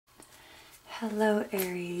Hello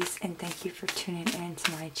Aries, and thank you for tuning in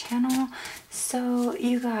to my channel. So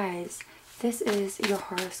you guys, this is your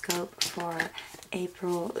horoscope for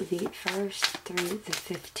April the 1st through the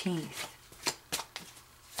 15th.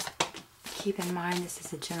 Keep in mind this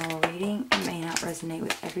is a general reading. It may not resonate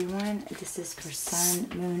with everyone. This is for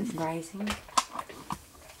Sun, Moon, Rising.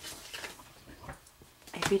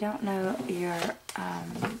 If you don't know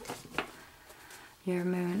your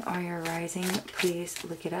moon or your rising, please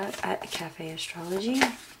look it up at Cafe Astrology.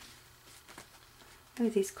 Oh,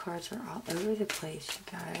 these cards are all over the place,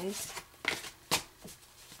 you guys.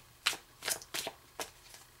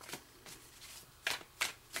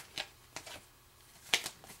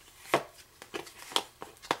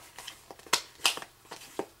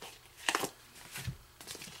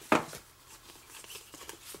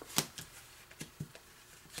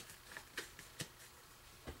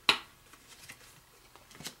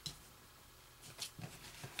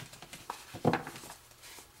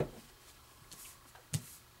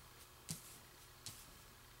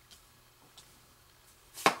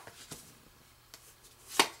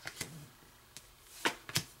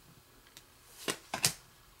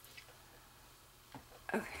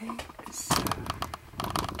 Okay, so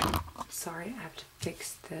sorry I have to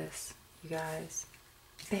fix this, you guys.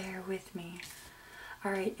 Bear with me.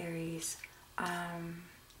 Alright, Aries. I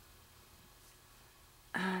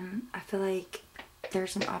feel like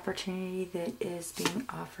there's an opportunity that is being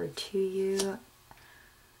offered to you.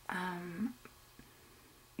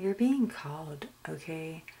 You're being called,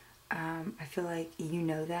 okay? I feel like you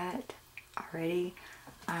know that already.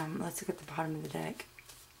 Let's look at the bottom of the deck.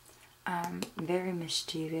 Very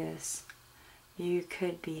mischievous. You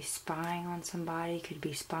could be spying on somebody, could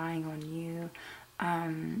be spying on you.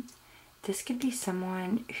 This could be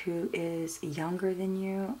someone who is younger than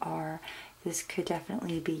you, or this could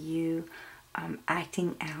definitely be you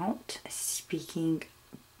acting out, speaking,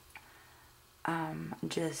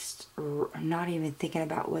 just not even thinking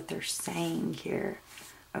about what they're saying here,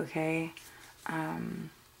 okay?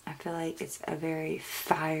 I feel like it's a very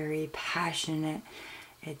fiery, passionate,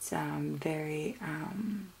 it's very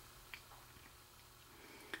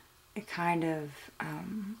kind of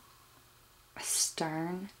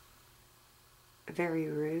stern, very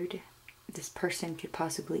rude. This person could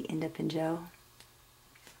possibly end up in jail.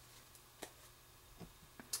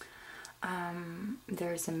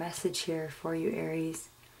 There's a message here for you, Aries.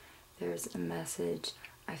 There's a message.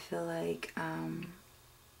 I feel like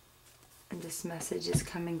this message is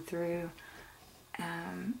coming through,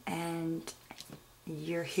 and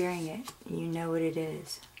you're hearing it. You know what it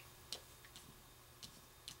is.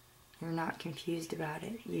 You're not confused about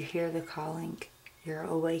it. You hear the calling. You're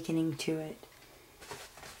awakening to it.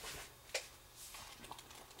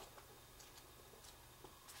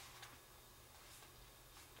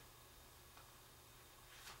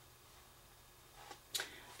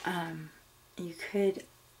 You could,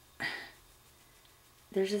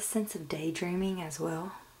 there's a sense of daydreaming as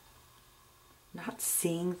well. Not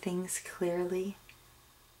seeing things clearly.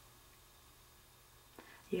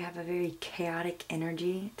 You have a very chaotic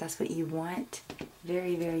energy. That's what you want.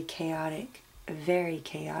 Very, very chaotic. Very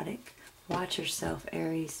chaotic. Watch yourself,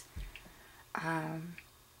 Aries.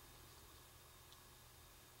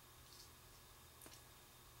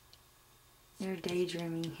 You're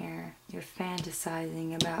daydreaming here. You're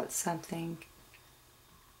fantasizing about something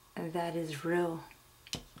that is real.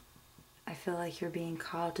 I feel like you're being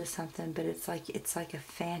called to something, but it's like a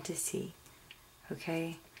fantasy.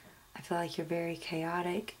 Okay? I feel like you're very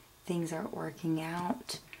chaotic. Things aren't working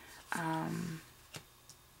out.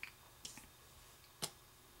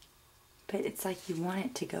 But it's like you want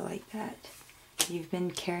it to go like that. You've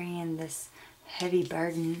been carrying this heavy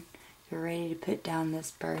burden. You're ready to put down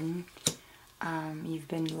this burden. You've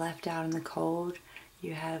been left out in the cold.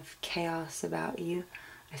 You have chaos about you.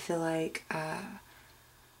 I feel like,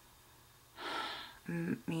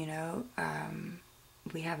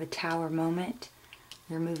 we have a tower moment.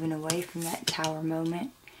 You're moving away from that tower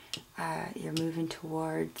moment. You're moving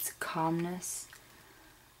towards calmness.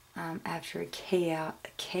 After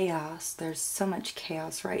chaos, there's so much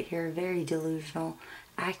chaos right here. Very delusional,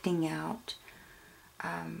 acting out,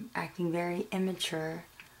 acting very immature.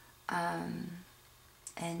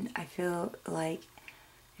 And I feel like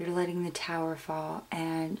you're letting the tower fall,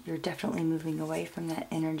 and you're definitely moving away from that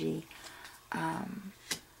energy.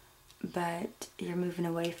 But you're moving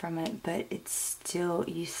away from it, but it's still,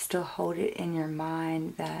 you still hold it in your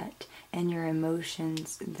mind, that, and your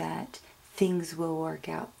emotions, that things will work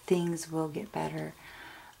out, things will get better.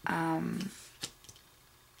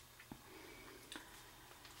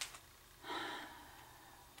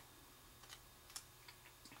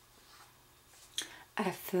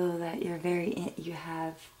 I feel that you're very, you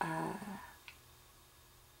have,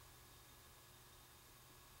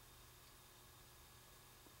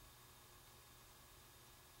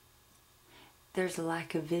 there's a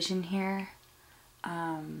lack of vision here.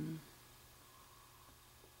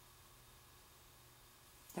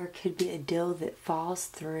 There could be a deal that falls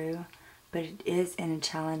through, but it is in a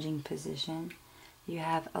challenging position. You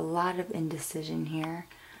have a lot of indecision here.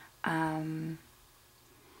 I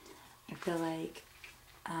feel like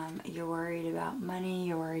you're worried about money,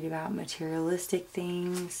 you're worried about materialistic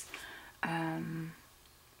things. I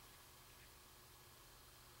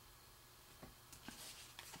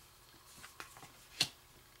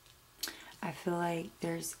feel like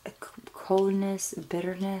there's a coldness,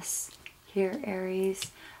 bitterness here, Aries.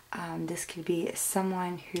 This could be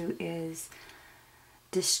someone who is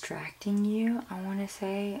distracting you, I want to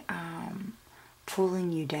say,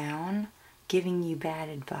 pulling you down, giving you bad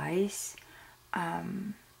advice,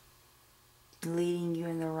 leading you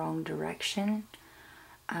in the wrong direction.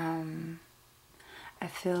 I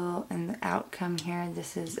feel in the outcome here,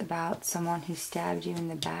 this is about someone who stabbed you in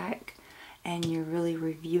the back, and you're really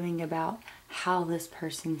reviewing about how this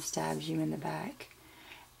person stabbed you in the back.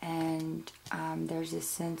 And there's a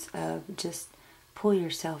sense of just pull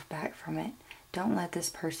yourself back from it. Don't let this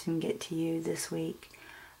person get to you this week,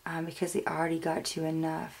 because they already got you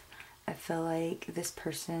enough. I feel like this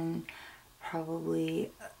person probably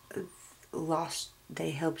they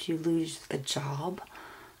helped you lose a job.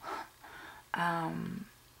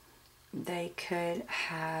 They could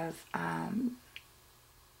have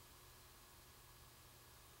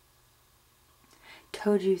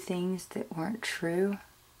told you things that weren't true.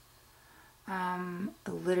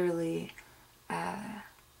 Literally, I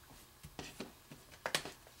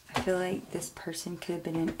feel like this person could have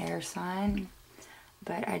been an air sign,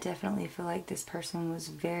 but I definitely feel like this person was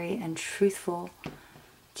very untruthful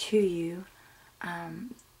to you,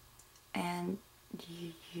 and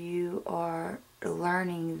you are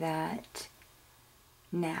learning that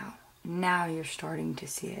now. Now you're starting to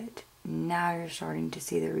see it. Now you're starting to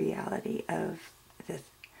see the reality of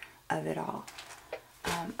it all.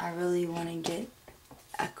 I really want to get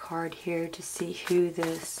a card here to see who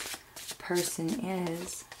this person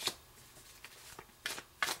is.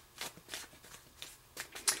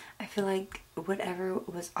 I feel like whatever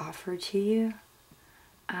was offered to you,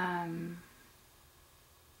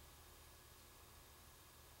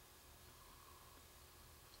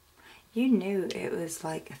 you knew it was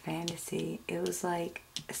like a fantasy. It was like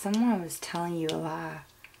someone was telling you a lie.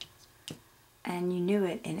 And you knew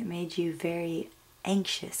it, and it made you very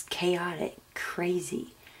anxious, chaotic,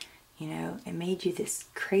 crazy. You know, it made you this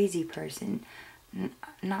crazy person.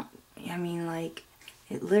 I mean, like,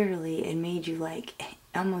 it made you like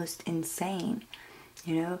almost insane.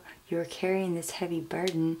 You know, you were carrying this heavy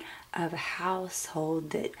burden of a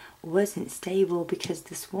household that wasn't stable because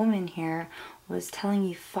this woman here was telling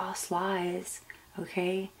you false lies,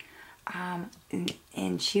 okay?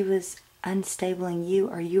 And she was unstabling you,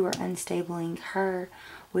 or you were unstabling her,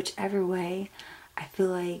 whichever way. I feel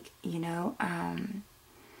like, you know,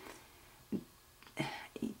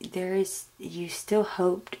 you still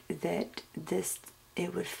hoped that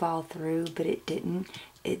it would fall through, but it didn't.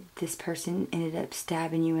 This person ended up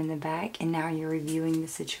stabbing you in the back, and now you're reviewing the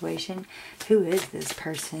situation. Who is this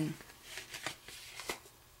person?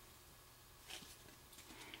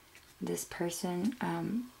 This person,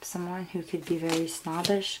 someone who could be very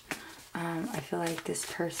snobbish. I feel like this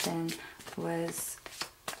person was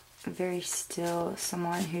very still,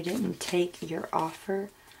 someone who didn't take your offer.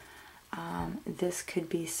 This could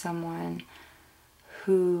be someone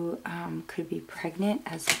who could be pregnant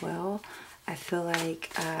as well. I feel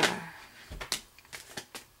like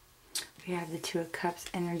we have the Two of Cups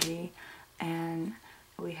energy, and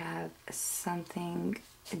we have something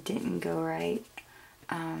that didn't go right.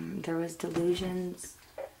 There was delusions.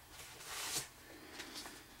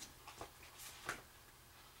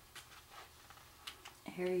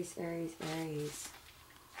 Aries, Aries, Aries.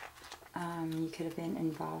 You could have been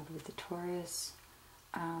involved with the Taurus.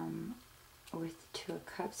 With the Two of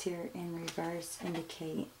Cups here in reverse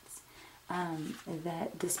indicates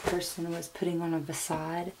that this person was putting on a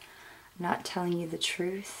facade, not telling you the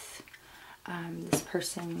truth. This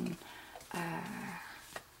person,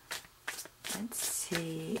 let's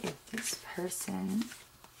see if this person,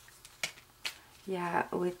 yeah,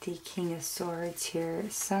 with the King of Swords here,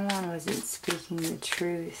 someone wasn't speaking the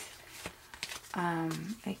truth.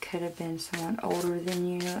 It could have been someone older than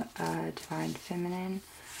you, divine feminine.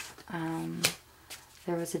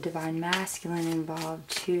 There was a divine masculine involved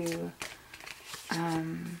too.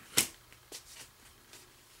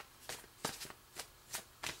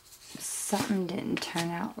 something didn't turn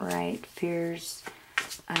out right. Fears,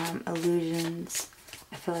 illusions.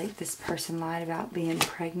 I feel like this person lied about being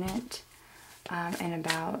pregnant, and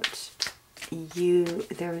about you.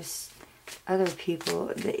 There was other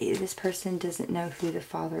people. This person doesn't know who the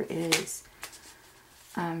father is.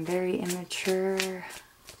 Very immature.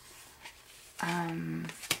 And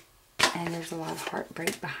there's a lot of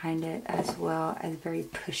heartbreak behind it, as well as very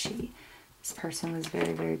pushy. This person was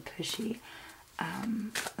very, very pushy.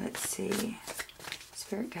 Let's see.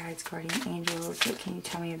 Spirit guides, guardian angels. What can you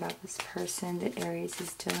tell me about this person that Aries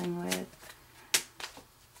is dealing with?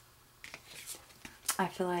 I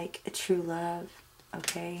feel like a true love.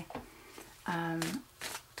 Okay.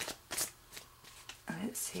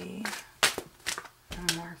 Let's see.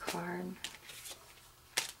 One more card.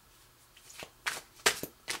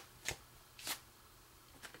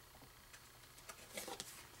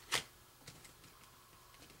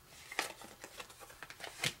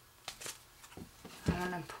 I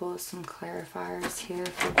want to pull some clarifiers here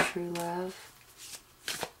for true love.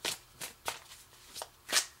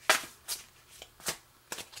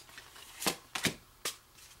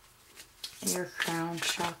 Your crown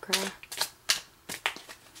chakra.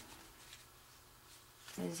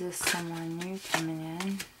 Is this someone new coming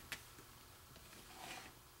in?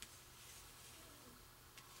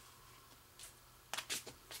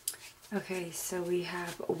 Okay, so we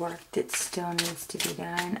have work that still needs to be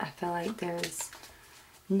done. I feel like there's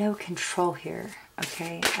no control here,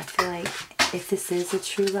 okay? I feel like if this is a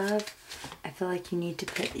true love, I feel like you need to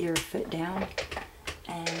put your foot down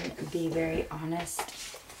and be very honest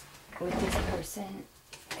with this person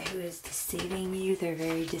who is deceiving you. They're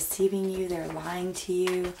very deceiving you. They're lying to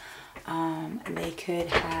you. They could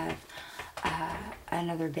have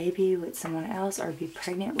another baby with someone else or be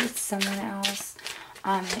pregnant with someone else.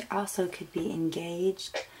 They also could be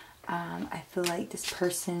engaged. I feel like this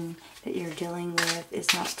person that you're dealing with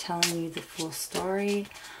is not telling you the full story.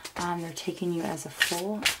 They're taking you as a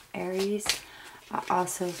fool, Aries. I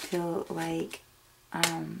also feel like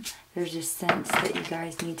there's a sense that you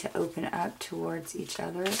guys need to open up towards each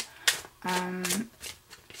other.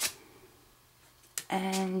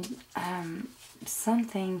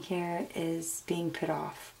 Something here is being put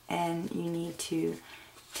off, and you need to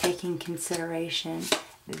take in consideration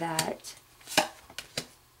that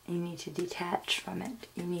you need to detach from it.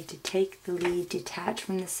 You need to take the lead, detach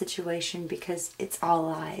from the situation, because it's all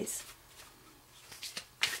lies.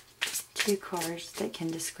 Two cards that can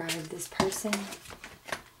describe this person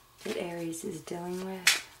that Aries is dealing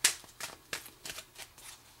with.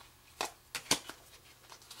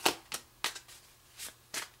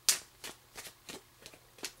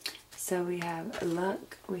 So we have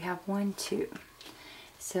luck, we have 1, 2.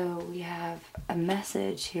 So we have a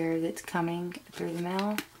message here that's coming through the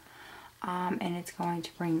mail, and it's going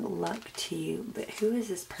to bring luck to you. But who is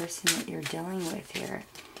this person that you're dealing with here?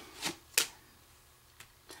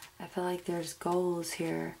 I feel like there's goals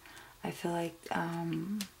here. I feel like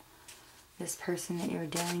this person that you're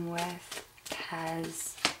dealing with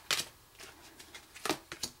has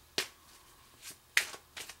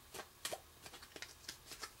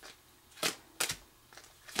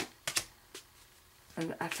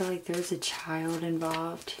I feel like there's a child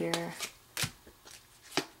involved here.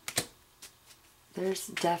 There's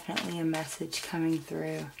definitely a message coming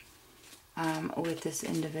through with this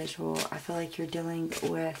individual. I feel like you're dealing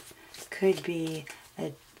with could be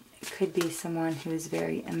someone who is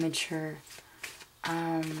very immature.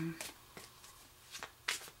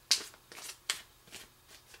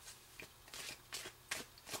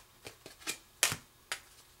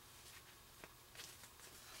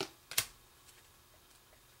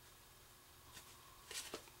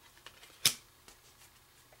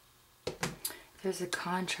 There's a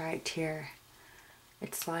contract here.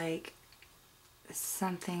 It's like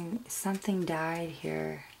something died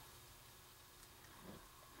here.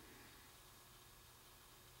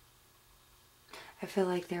 I feel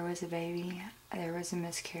like there was a baby, there was a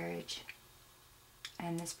miscarriage,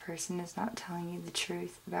 and this person is not telling you the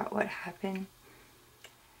truth about what happened.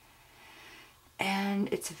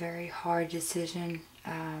 And it's a very hard decision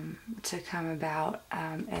to come about.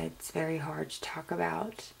 It's very hard to talk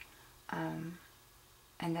about.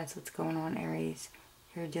 And that's what's going on, Aries.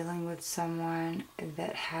 You're dealing with someone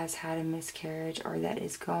that has had a miscarriage or that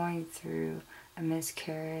is going through a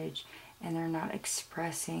miscarriage, and they're not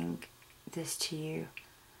expressing this to you.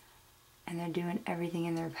 And they're doing everything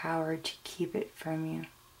in their power to keep it from you.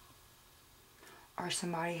 Or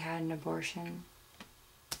somebody had an abortion.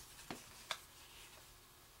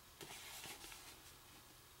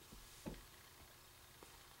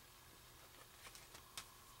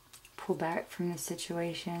 Pull back from the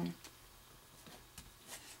situation.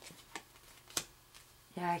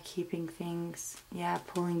 Yeah, keeping things, yeah,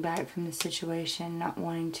 pulling back from the situation, not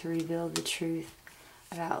wanting to reveal the truth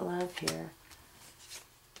about love here.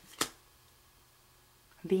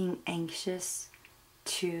 Being anxious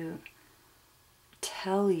to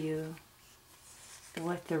tell you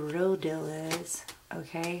what the real deal is,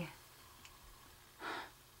 okay?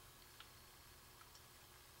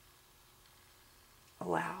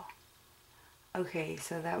 Wow. Okay,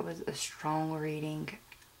 so that was a strong reading.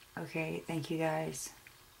 Okay, thank you guys.